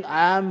He's saying,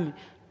 I am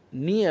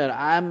near,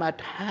 I am at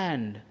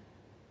hand.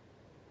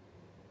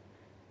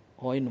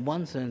 Or in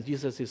one sense,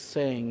 Jesus is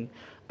saying,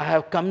 I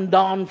have come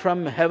down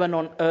from heaven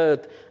on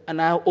earth and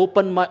I have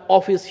opened my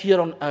office here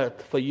on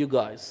earth for you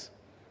guys.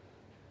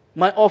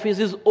 My office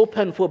is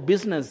open for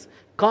business.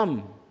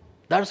 Come.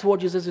 That's what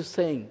Jesus is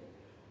saying.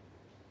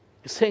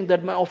 He's saying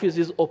that my office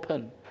is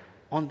open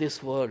on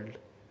this world.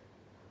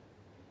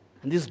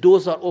 And these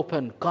doors are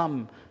open.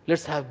 Come,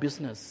 let's have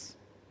business.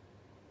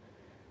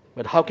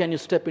 But how can you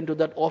step into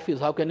that office?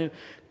 How can you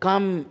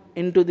come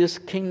into this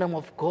kingdom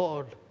of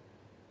God?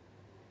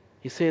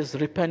 He says,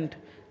 repent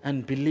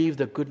and believe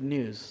the good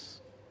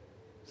news.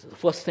 So the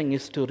first thing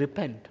is to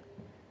repent.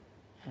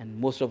 And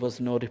most of us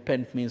know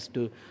repent means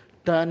to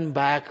turn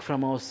back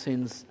from our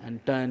sins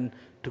and turn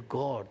to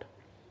God.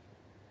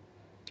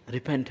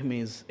 Repent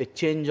means a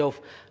change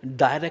of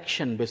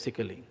direction,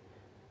 basically.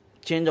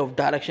 Change of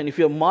direction. If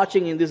you're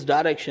marching in this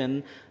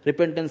direction,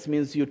 repentance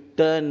means you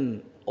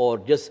turn or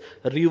just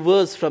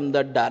reverse from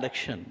that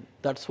direction.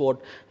 That's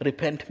what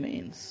repent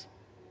means.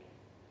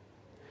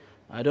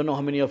 I don't know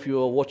how many of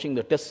you are watching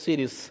the test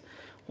series,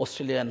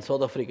 Australia and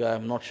South Africa.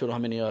 I'm not sure how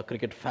many are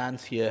cricket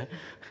fans here.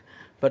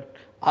 But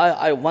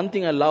one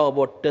thing I love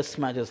about test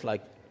matches,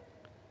 like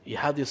you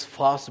have these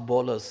fast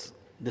bowlers.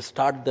 They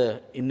start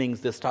the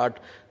innings, they start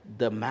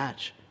the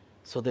match.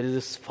 So there is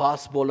this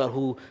fast bowler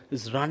who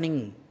is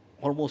running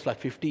almost like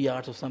 50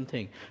 yards or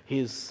something.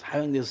 He's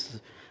having this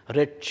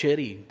red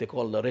cherry, they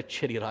call the red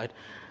cherry, right?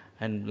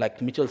 And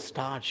like Mitchell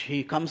Starch,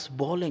 he comes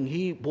bowling.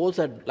 He bowls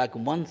at like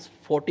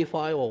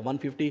 145 or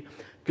 150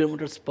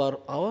 kilometers per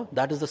hour.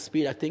 That is the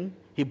speed, I think,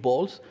 he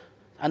bowls.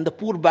 And the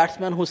poor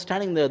batsman who's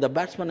standing there, the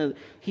batsman,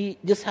 he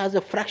just has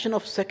a fraction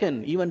of a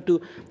second even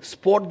to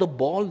spot the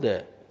ball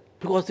there.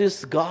 Because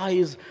this guy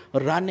is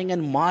running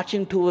and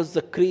marching towards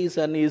the crease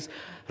and is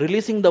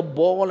releasing the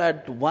ball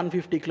at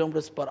 150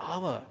 kilometers per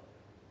hour.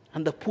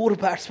 And the poor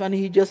batsman,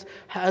 he just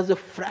has a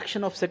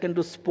fraction of a second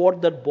to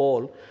spot that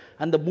ball.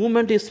 And the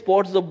moment he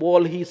spots the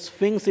ball, he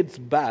swings its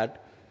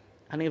bat.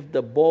 And if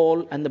the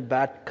ball and the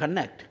bat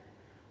connect,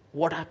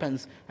 what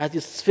happens? As he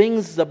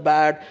swings the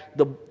bat,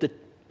 the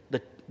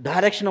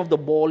direction of the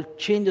ball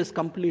changes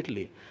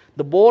completely.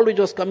 The ball which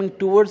was coming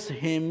towards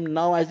him,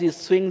 now as he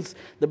swings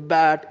the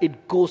bat,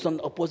 it goes on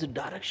the opposite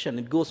direction.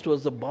 It goes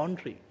towards the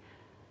boundary.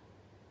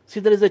 See,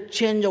 there is a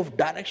change of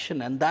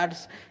direction, and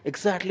that's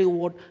exactly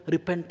what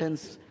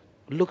repentance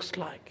looks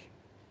like.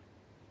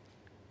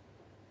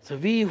 So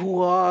we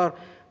who are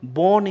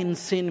born in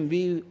sin,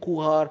 we who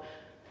are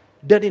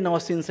dead in our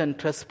sins and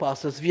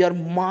trespasses, we are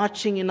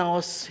marching in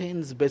our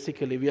sins,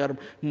 basically. We are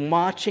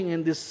marching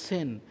in this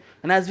sin.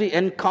 And as we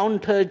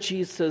encounter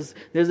Jesus,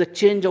 there's a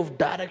change of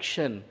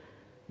direction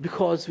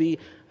because we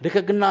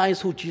recognize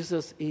who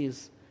Jesus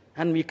is.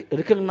 And we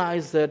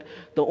recognize that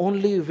the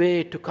only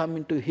way to come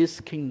into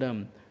His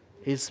kingdom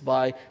is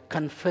by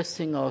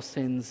confessing our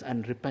sins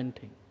and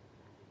repenting.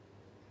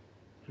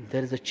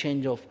 There is a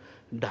change of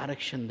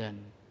direction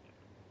then.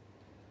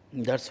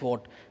 And that's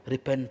what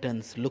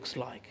repentance looks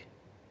like.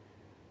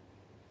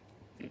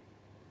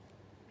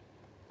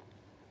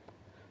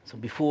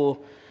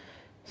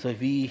 So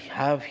we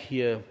have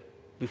here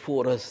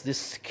before us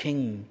this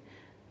king,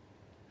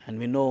 and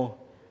we know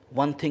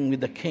one thing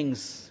with the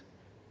kings,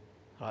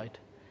 right?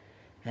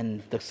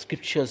 And the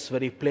scriptures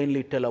very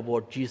plainly tell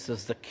about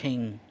Jesus the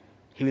king.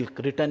 He will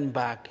return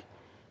back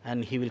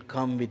and he will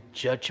come with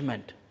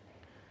judgment.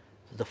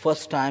 So the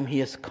first time he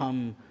has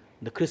come,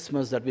 the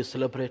Christmas that we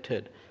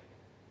celebrated,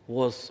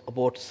 was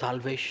about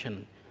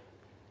salvation.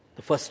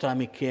 The first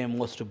time he came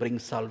was to bring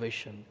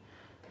salvation.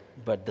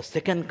 But the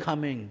second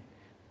coming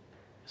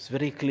is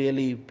very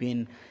clearly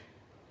been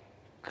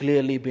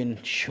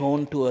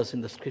shown to us in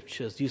the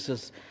scriptures.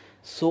 Jesus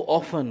so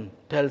often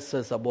tells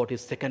us about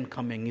his second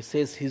coming. He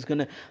says he's going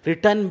to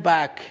return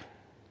back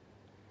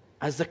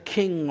as the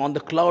king on the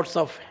clouds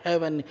of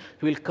heaven.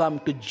 He will come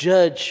to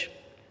judge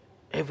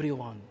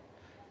everyone.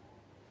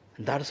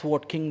 And that's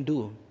what king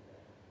do.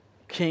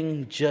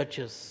 King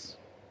judges.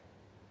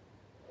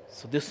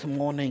 So this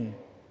morning,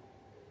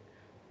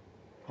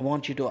 I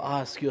want you to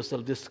ask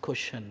yourself this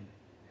question.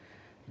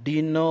 Do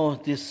you know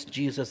this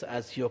Jesus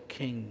as your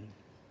king?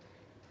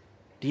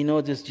 Do you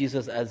know this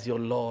Jesus as your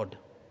Lord?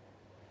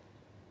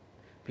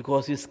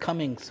 Because he's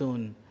coming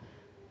soon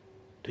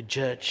to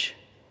judge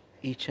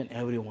each and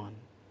every one.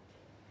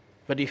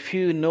 But if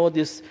you know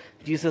this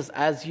Jesus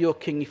as your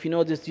king, if you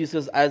know this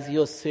Jesus as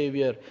your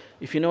savior,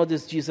 if you know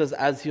this Jesus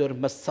as your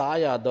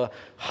Messiah, the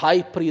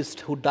high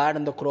priest who died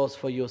on the cross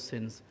for your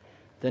sins,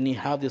 then you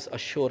have this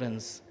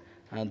assurance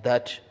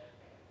that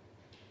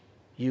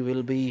you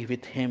will be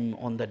with him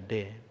on that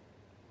day.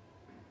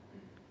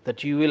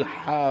 That you will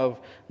have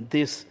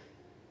this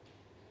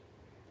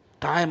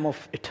time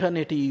of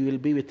eternity, you will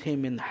be with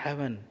him in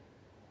heaven.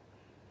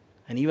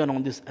 And even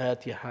on this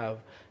earth you have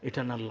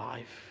eternal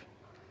life.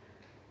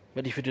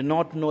 But if you do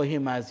not know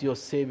him as your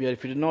savior,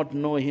 if you do not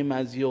know him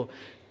as your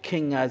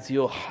king, as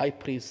your high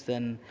priest,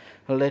 then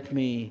let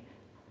me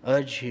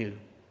urge you,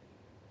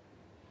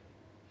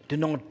 do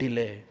not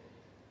delay.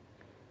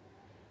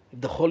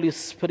 If the Holy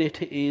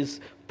Spirit is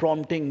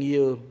prompting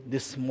you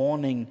this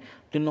morning,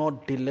 do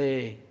not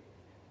delay,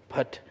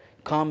 but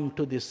come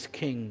to this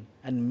king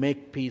and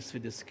make peace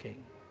with this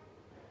king.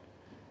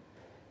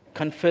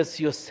 Confess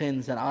your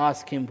sins and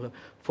ask him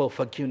for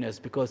forgiveness,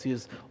 because he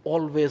is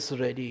always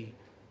ready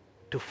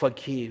to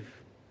forgive.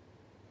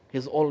 He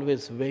is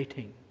always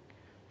waiting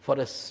for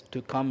us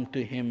to come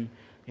to him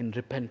in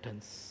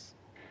repentance.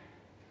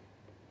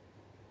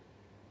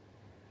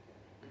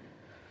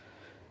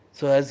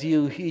 So as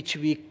you each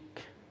week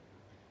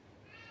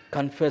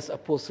confess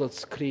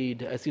Apostles'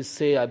 Creed, as you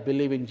say, I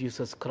believe in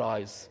Jesus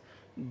Christ,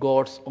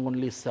 God's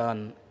only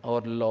Son,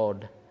 our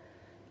Lord,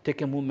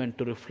 take a moment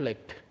to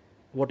reflect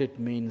what it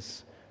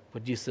means for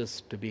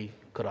Jesus to be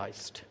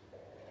Christ.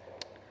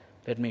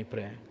 Let me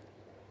pray.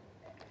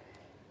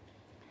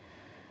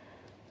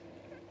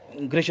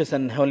 Gracious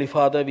and Heavenly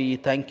Father, we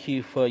thank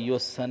you for your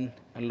Son,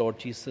 Lord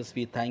Jesus.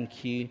 We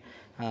thank you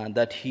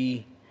that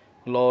he,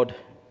 Lord,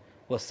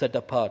 was set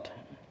apart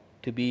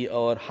to be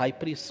our high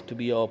priest, to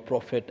be our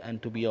prophet,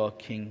 and to be our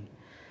king.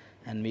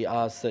 And we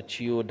ask that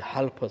you would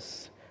help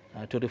us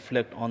to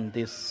reflect on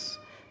these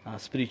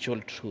spiritual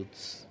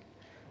truths.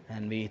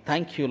 And we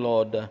thank you,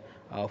 Lord,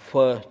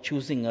 for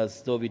choosing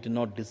us though we do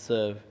not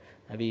deserve.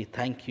 And we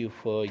thank you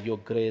for your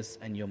grace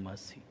and your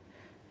mercy.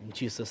 In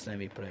Jesus' name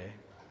we pray.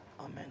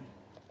 Amen.